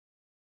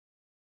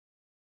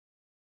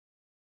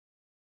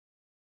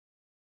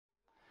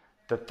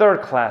the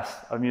third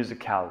class of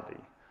musicality.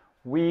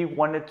 We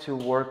wanted to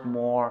work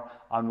more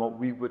on what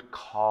we would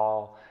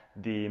call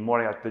the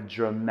more like the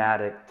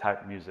dramatic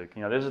type music.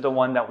 You know, this is the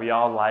one that we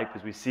all like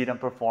because we see it in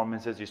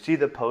performances. You see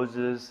the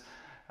poses.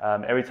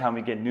 Every time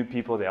we get new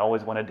people, they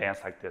always want to dance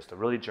like this. They're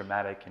really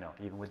dramatic, you know,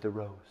 even with the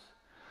rose.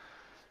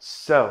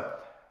 So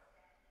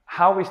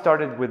how we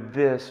started with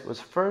this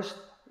was first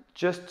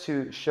just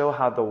to show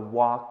how the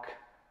walk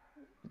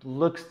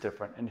looks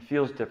different and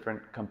feels different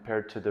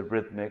compared to the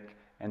rhythmic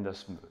and the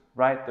smooth,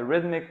 right? The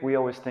rhythmic we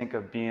always think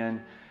of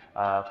being,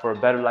 for a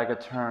better lack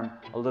of term,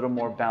 a little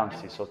more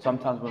bouncy. So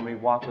sometimes when we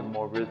walk with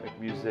more rhythmic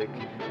music,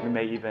 we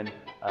may even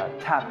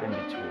tap in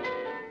between.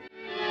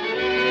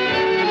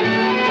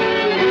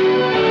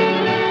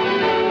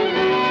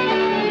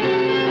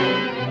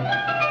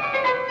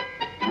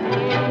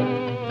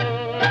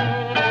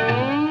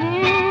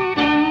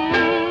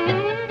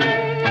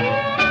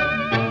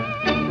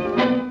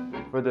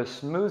 For the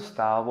smooth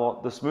style,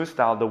 well, the smooth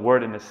style, the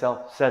word in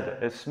itself says it.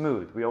 It's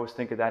smooth. We always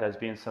think of that as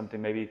being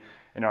something maybe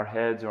in our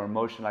heads or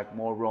emotion like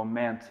more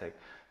romantic.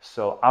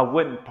 So I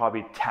wouldn't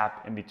probably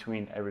tap in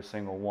between every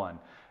single one.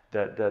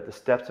 The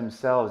steps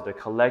themselves, the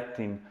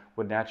collecting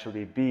would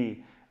naturally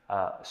be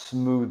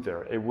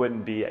smoother. It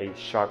wouldn't be a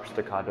sharp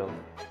staccato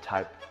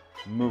type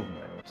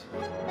movement.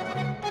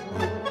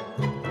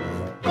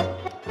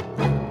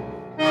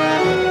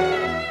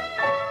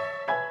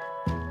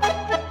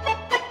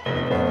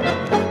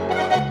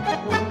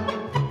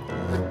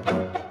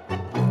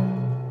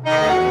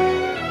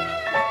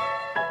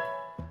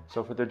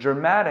 So for the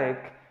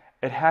dramatic,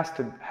 it has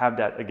to have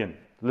that, again,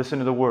 listen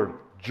to the word,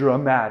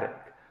 dramatic,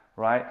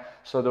 right?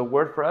 So the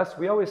word for us,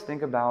 we always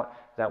think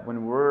about that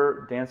when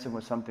we're dancing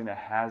with something that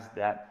has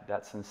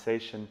that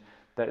sensation,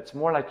 that it's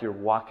more like you're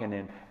walking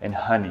in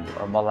honey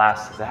or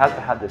molasses. It has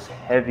to have this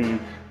heavy,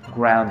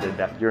 grounded,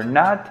 that you're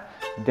not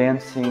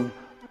dancing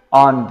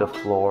on the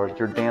floor,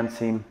 you're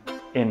dancing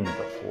in the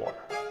floor.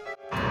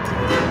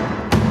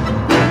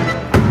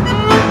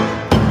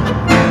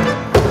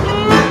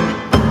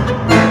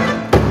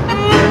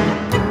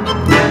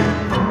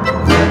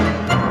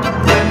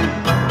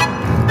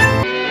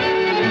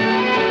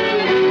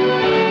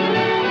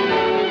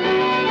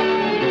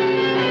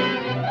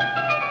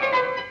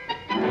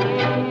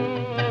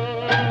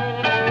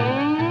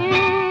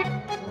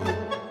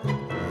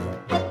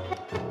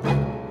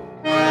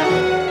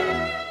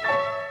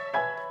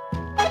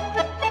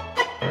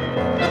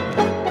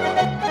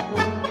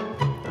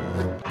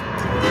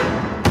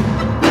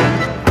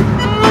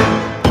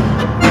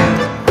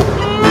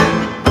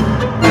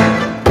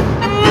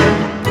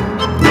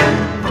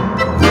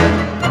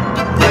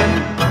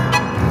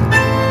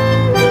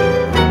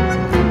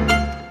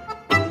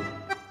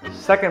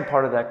 Second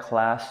part of that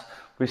class,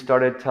 we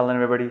started telling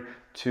everybody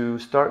to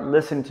start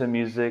listening to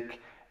music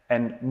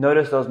and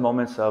notice those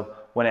moments of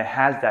when it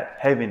has that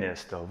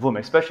heaviness, the boom,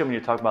 especially when you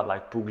talk about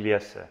like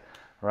pugliese,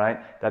 right?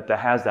 That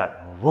has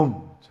that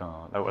boom,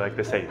 like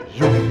they say,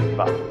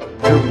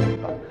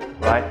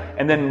 right?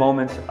 And then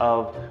moments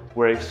of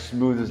where it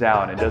smooths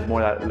out and does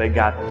more of that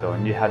legato,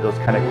 and you have those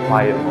kind of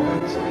quiet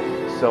moments.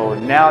 So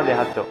now they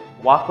have to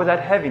walk with that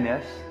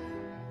heaviness,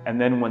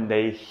 and then when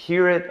they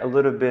hear it a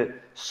little bit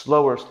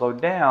slower, slow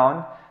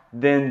down,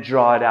 then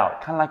draw it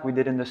out. Kind of like we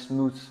did in the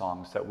smooth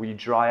songs, that we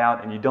draw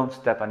out and you don't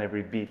step on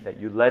every beat, that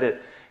you let it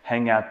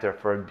hang out there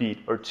for a beat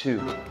or two.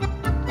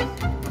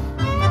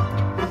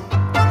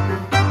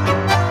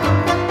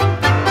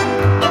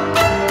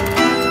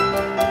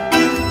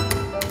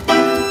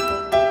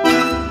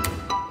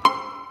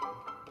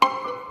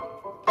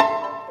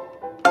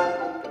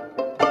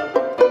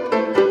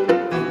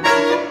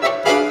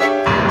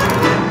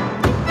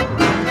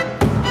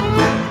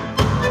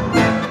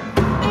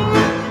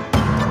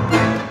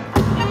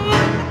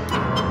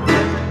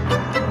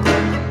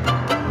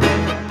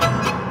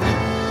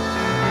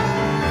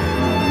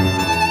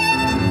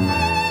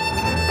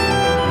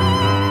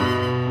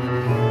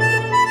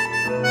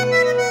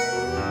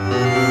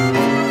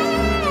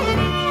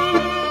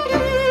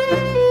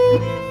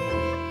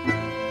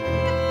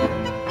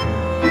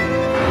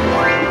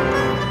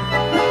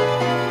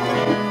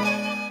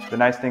 The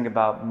nice thing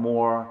about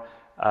more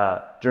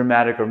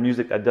dramatic or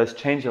music that does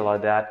change a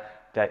lot of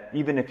that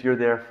even if you're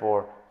there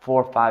for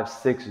 4, 5,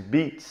 6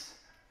 beats,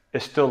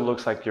 it still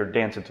looks like you're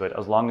dancing to it,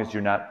 as long as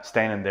you're not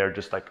standing there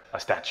just like a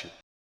statue.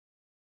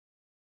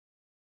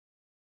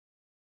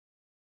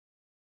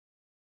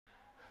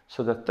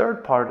 So the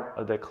third part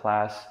of the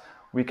class,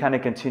 we kind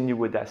of continue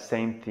with that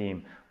same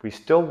theme. We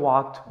still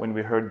walked when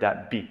we heard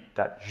that beat,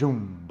 that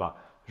zumba,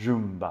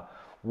 zumba.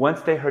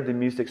 Once they heard the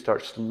music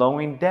start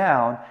slowing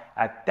down,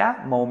 at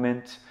that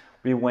moment,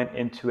 we went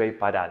into a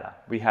parada.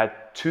 We had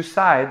 2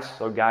 sides,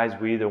 so guys,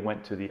 we either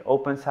went to the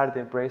open side of the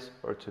embrace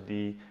or to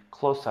the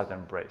closed side of the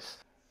embrace.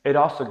 It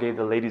also gave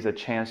the ladies a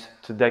chance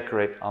to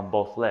decorate on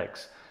both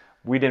legs.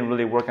 We didn't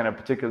really work on a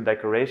particular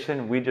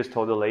decoration, we just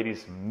told the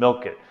ladies,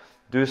 milk it.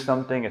 Do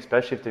something,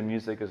 especially if the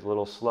music is a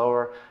little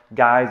slower.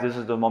 Guys, this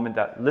is the moment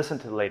that, listen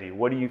to the lady.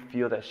 What do you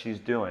feel that she's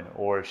doing?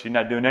 Or if she's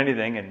not doing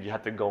anything and you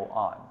have to go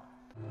on.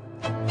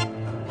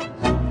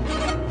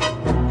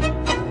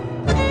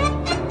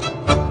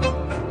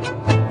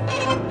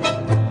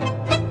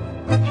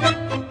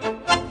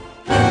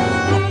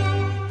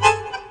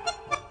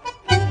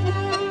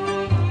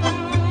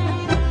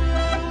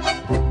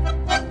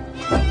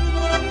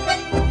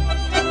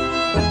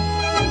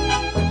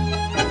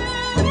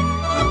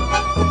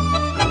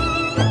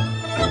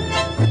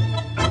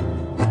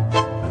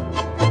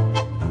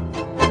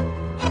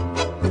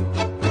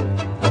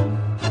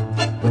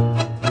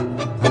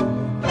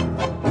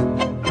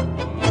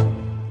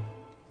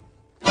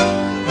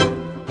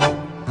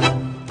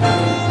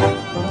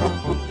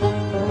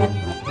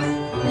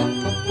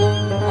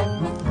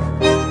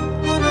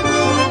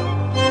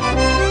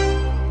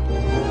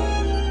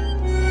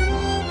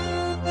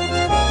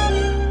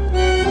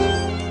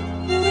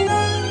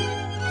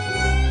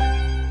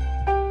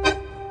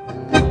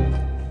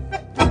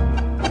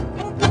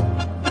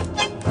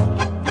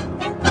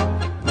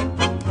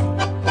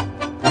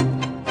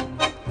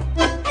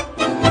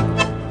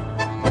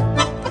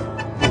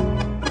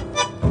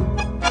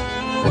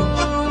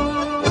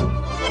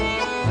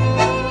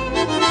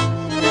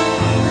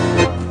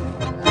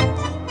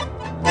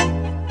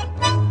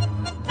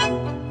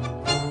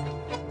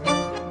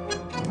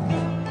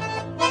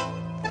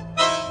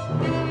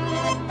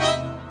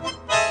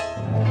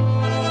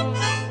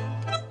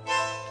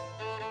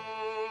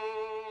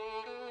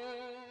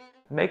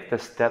 make the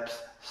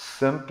steps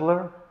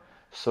simpler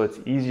so it's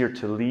easier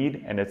to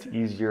lead and it's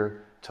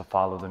easier to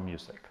follow the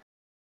music.